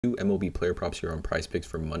Two MLB player props here on PrizePicks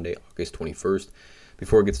for Monday, August 21st.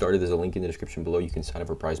 Before we get started, there's a link in the description below. You can sign up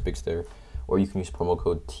for PrizePicks there, or you can use promo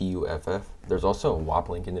code TUFF. There's also a WAP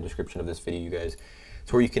link in the description of this video, you guys.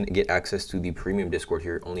 It's where you can get access to the premium Discord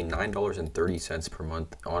here, only $9.30 per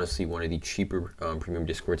month. Honestly, one of the cheaper premium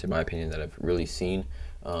Discords, in my opinion, that I've really seen.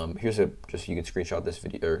 Here's just you can screenshot this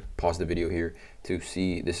video or pause the video here to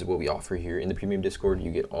see this is what we offer here in the premium Discord. You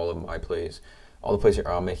get all of my plays, all the plays that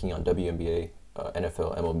I'm making on WNBA,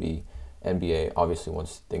 NFL, MLB, NBA. Obviously,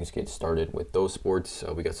 once things get started with those sports,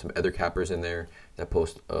 we got some other cappers in there that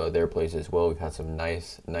post their plays as well. We've had some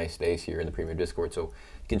nice days here in the premium Discord, so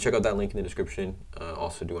you can check out that link in the description.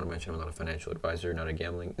 Also, do want to mention I'm not a financial advisor, not a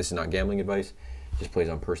gambling. This is not gambling advice. Just plays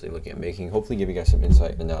I'm personally looking at making. Hopefully, give you guys some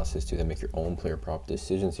insight and analysis to then make your own player prop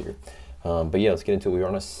decisions here. But yeah, let's get into it. We're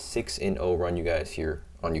on a 6-0 run, you guys, here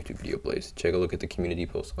on YouTube video plays. Take a look at the community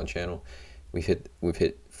post on the channel. We've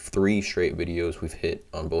hit 3 straight videos we've hit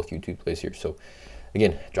on both YouTube plays here. So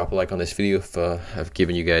again, drop a like on this video if I've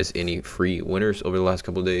given you guys any free winners over the last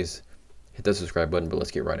couple of days. Hit that subscribe button, but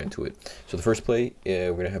let's get right into it. So the first play,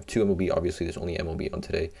 we're going to have 2 MLB. Obviously, there's only MLB on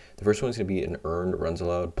today. The first one is going to be an earned runs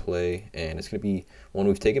allowed play, and it's going to be one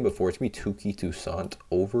we've taken before. It's going to be Touki Toussaint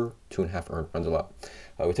over 2.5 earned runs allowed.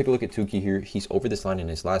 We take a look at Touki here. He's over this line in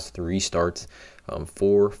his last 3 starts,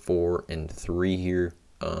 4, 4, and 3 here.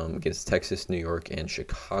 Against Texas, New York, and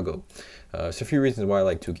Chicago. So a few reasons why I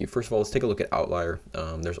like Touki. First of all, let's take a look at Outlier.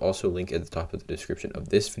 There's also a link at the top of the description of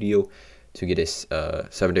this video to get a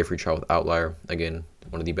 7-day free trial with Outlier. Again,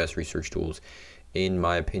 one of the best research tools, in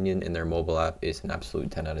my opinion, and their mobile app is an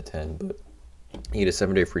absolute 10 out of 10. But you get a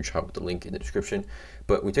 7-day free trial with the link in the description.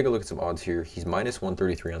 But we take a look at some odds here. He's minus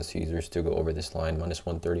 133 on Caesars to go over this line, minus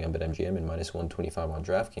 130 on BetMGM, and minus 125 on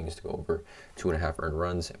DraftKings to go over 2.5 earned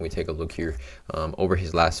runs. And we take a look here. Over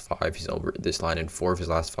his last 5, he's over this line in 4 of his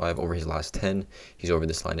last 5. Over his last 10, he's over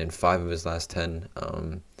this line in 5 of his last 10.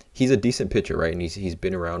 He's a decent pitcher, right? And he's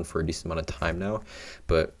been around for a decent amount of time now.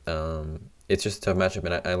 But it's just a tough matchup.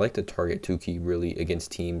 And I like to target Touki really against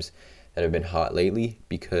teams that have been hot lately,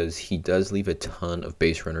 because he does leave a ton of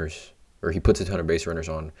base runners, or he puts a ton of base runners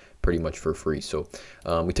on pretty much for free. So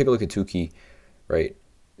we take a look at Touki, right?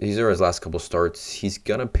 These are his last couple starts. He's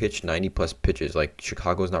gonna pitch 90+ pitches. Like,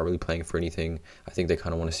 Chicago's not really playing for anything. I think they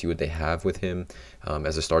kind of want to see what they have with him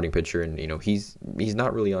as a starting pitcher, and he's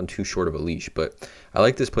not really on too short of a leash. But I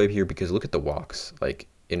like this play here because look at the walks. Like,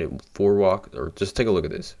 in a 4 walk, or just take a look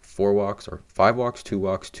at this: 4 walks, or 5 walks, 2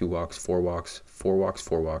 walks, 2 walks, 4 walks, 4 walks,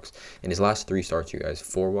 4 walks. In his last 3 starts, you guys,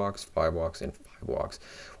 4 walks, 5 walks, and 5 walks.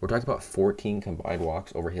 We're talking about 14 combined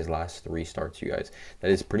walks over his last 3 starts, you guys. That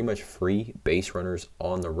is pretty much free base runners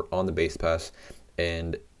on the base pass.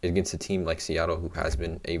 And against a team like Seattle, who has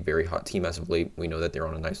been a very hot team as of late, we know that they're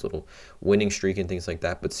on a nice little winning streak and things like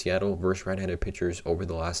that. But Seattle versus right-handed pitchers over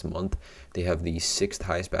the last month, they have the 6th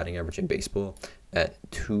highest batting average in baseball at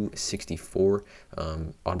 264.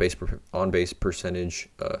 On base percentage,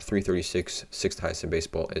 336, 6th highest in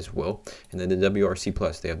baseball as well. And then the WRC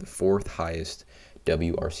plus, they have the 4th highest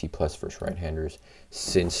WRC plus versus right-handers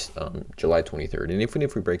since July 23rd. And even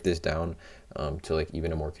if we break this down to like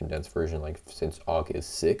even a more condensed version, like since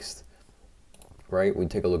August 6th, right, we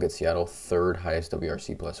take a look at Seattle, 3rd highest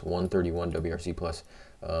WRC plus, 131 WRC plus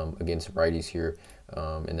against righties here,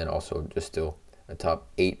 and then also just still a top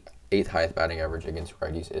 8th highest batting average against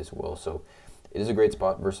righties as well. So it is a great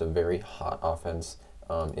spot versus a very hot offense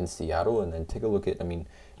in Seattle. And then take a look at,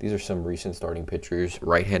 these are some recent starting pitchers,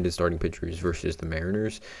 right-handed starting pitchers versus the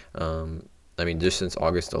Mariners. Just since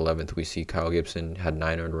August 11th, we see Kyle Gibson had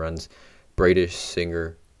 9 earned runs, Bradish,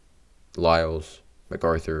 Singer, Lyles,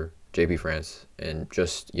 MacArthur, JP France, and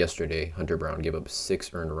just yesterday, Hunter Brown gave up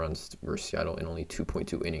 6 earned runs versus Seattle in only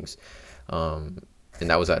 2.2 innings. And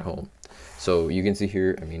that was at home. So you can see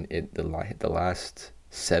here, the last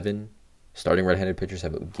 7 starting right-handed pitchers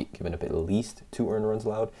have given up at least 2 earned runs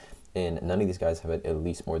allowed, and none of these guys have had at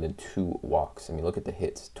least more than 2 walks. Look at the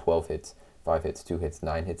hits: 12 hits, 5 hits, 2 hits,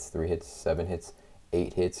 9 hits, 3 hits, 7 hits,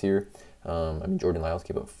 8 hits here. Jordan Lyles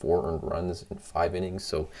gave up 4 earned runs in 5 innings.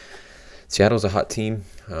 So Seattle's a hot team.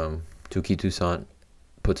 Touki Toussaint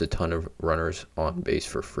puts a ton of runners on base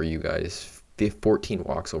for free, you guys. 14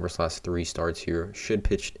 walks over his last 3 starts here. Should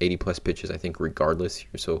pitch 80+ pitches, I think, regardless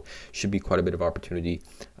here. So should be quite a bit of opportunity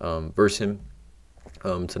versus him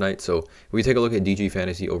tonight. So we take a look at DG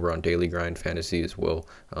Fantasy over on Daily Grind Fantasy as well.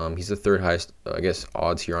 He's the 3rd highest,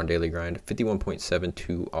 odds here on Daily Grind.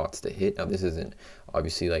 51.72 odds to hit. Now, this isn't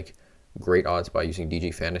obviously like great odds by using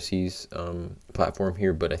DG Fantasy's platform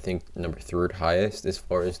here, but I think number 3rd highest as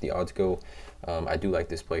far as the odds go. I do like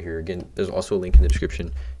this play here. Again, there's also a link in the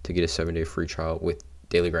description to get a 7-day free trial with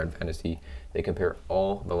Daily Grind Fantasy They compare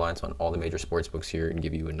all the lines on all the major sports books here and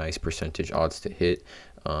give you a nice percentage odds to hit.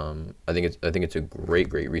 I think it's a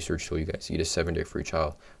great research tool, you guys. You get a 7-day free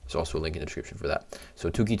trial. There's also a link in the description for that. So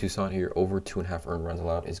Tukey Toussaint here, over 2.5 earned runs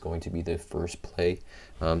allowed, is going to be the first play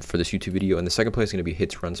for this YouTube video, and the second play is going to be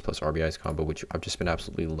hits, runs plus RBIs combo, which I've just been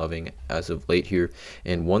absolutely loving as of late here.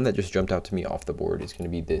 And one that just jumped out to me off the board is going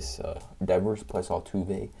to be this Devers plus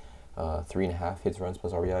Altuve. 3.5 hits, runs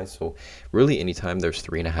plus RBIs. So really, anytime there's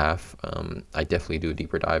 3.5, I definitely do a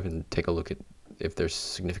deeper dive and take a look at if there's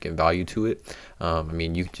significant value to it. I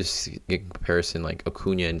mean, you just get comparison like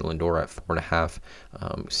Acuna and Lindor at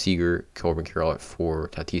 4.5, Seager, Corbin Carroll at 4,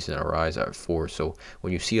 Tatis and Arraez at 4. So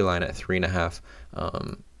when you see a line at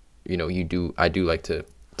 3.5, you know, I do like to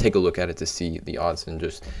take a look at it to see the odds and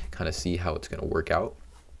just kind of see how it's going to work out.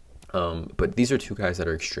 But these are two guys that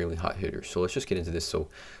are extremely hot hitters. So let's just get into this. So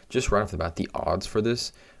just right off the bat, the odds for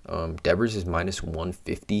this, Devers is minus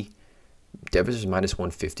 150. Devers is minus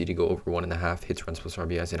 150 to go over 1.5 hits, runs plus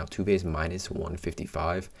RBIs, and Altuve is minus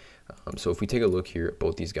 155. So if we take a look here at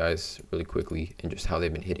both these guys really quickly and just how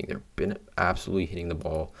they've been hitting, they've been absolutely hitting the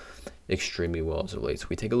ball extremely well as of late. So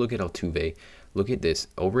we take a look at Altuve. Look at this.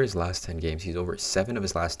 Over his last 10 games, he's over 7 of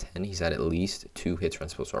his last 10. He's had at least 2 hits,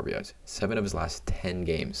 runs plus RBIs. 7 of his last 10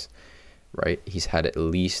 games, right? He's had at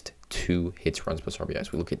least 2 hits, runs plus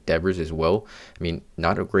RBIs. We look at Devers as well. I mean,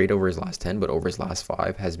 not a great over his last 10, but over his last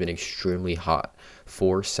 5 has been extremely hot.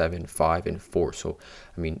 4, 7, 5, and 4. So,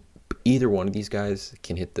 I mean, either one of these guys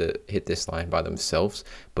can hit this line by themselves,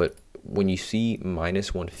 but when you see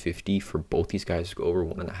minus 150 for both these guys to go over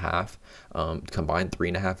 1.5, combined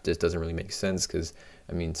 3.5 just doesn't really make sense, because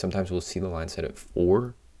I mean, sometimes we'll see the line set at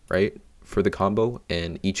 4, right, for the combo,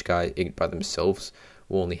 and each guy by themselves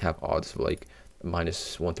will only have odds of like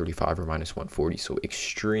minus 135 or minus 140. So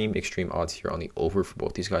extreme odds here on the over for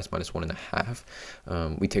both these guys, minus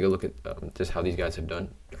 1.5. We take a look at just how these guys have done.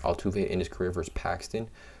 Altuve in his career versus Paxton,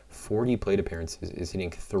 40 plate appearances, is hitting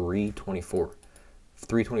 324.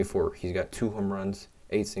 324. He's got 2 home runs,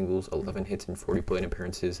 8 singles, 11 hits, and 40 plate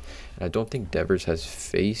appearances. And I don't think Devers has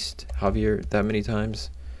faced Javier that many times.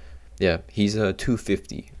 Yeah, he's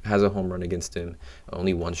 250, has a home run against him,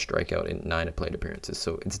 only 1 strikeout in 9 plate appearances.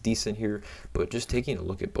 So it's decent here, but just taking a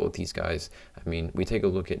look at both these guys, I mean, we take a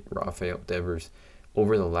look at Rafael Devers.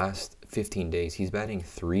 Over the last 15 days, he's batting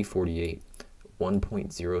 348,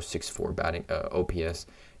 1.064 batting OPS.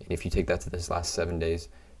 And if you take that to this last 7 days,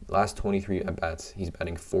 last 23 at-bats, he's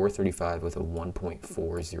batting 435 with a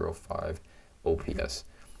 1.405 OPS.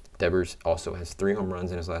 Devers also has 3 home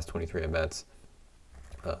runs in his last 23 at-bats,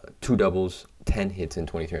 2 doubles, 10 hits in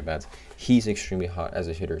 23 at-bats. He's extremely hot as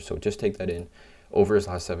a hitter, so just take that in. Over his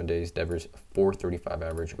last 7 days, Devers 435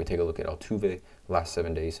 average. We take a look at Altuve, last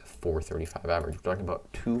 7 days, 435 average. We're talking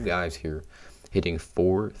about 2 guys here hitting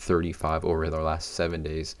 435 over their last 7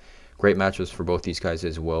 days. Great matchups for both these guys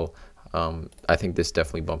as well. I think this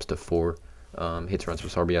definitely bumps to 4 hits, runs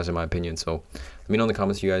plus RBIs in my opinion. So let me know in the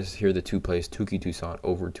comments, you guys. Here are the 2 plays. Tukey Toussaint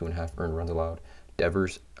over 2.5 earned runs allowed.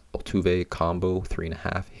 Devers Altuve combo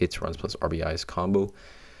 3.5 hits, runs plus RBIs combo.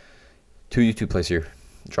 2 YouTube plays here.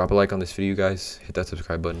 Drop a like on this video, guys. Hit that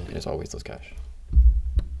subscribe button, and as always, let's cash.